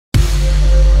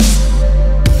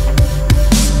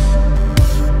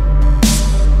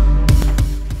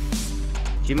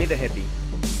Jimi the Hippie.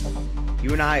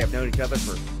 You and I have known each other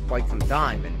for quite some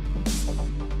time, and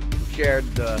we've shared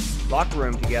the locker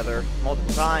room together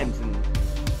multiple times, and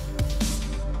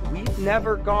we've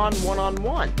never gone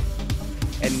one-on-one.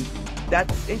 And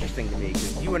that's interesting to me,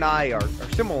 because you and I are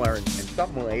similar in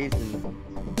some ways, and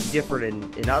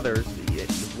different in others.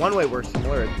 One way we're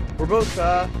similar, we're both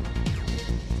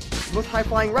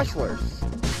high-flying wrestlers.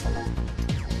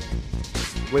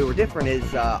 The way we're different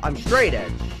is, I'm straight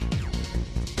edge.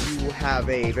 You have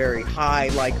a very high,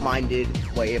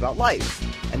 like-minded way about life,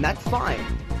 and that's fine.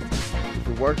 If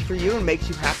it works for you and makes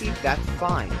you happy, that's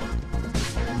fine.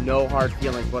 No hard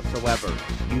feelings whatsoever.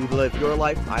 You live your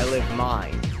life, I live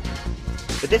mine.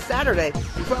 But this Saturday,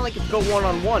 we felt like it's go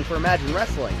one-on-one for Imagine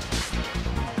Wrestling.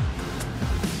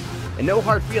 And no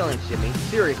hard feelings, Jimmy.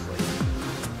 Seriously.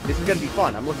 This is going to be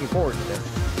fun. I'm looking forward to this.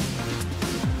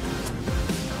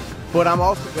 But I'm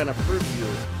also going to prove to you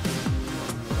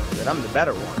that I'm the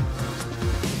better one.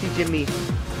 See, Jimmy,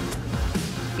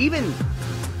 even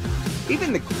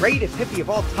the greatest hippie of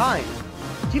all time,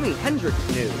 Jimi Hendrix,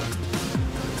 knew you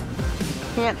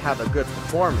can't have a good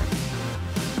performance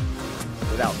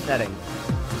without setting a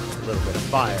little bit of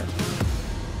fire.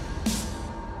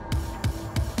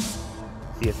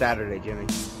 See you Saturday, Jimmy.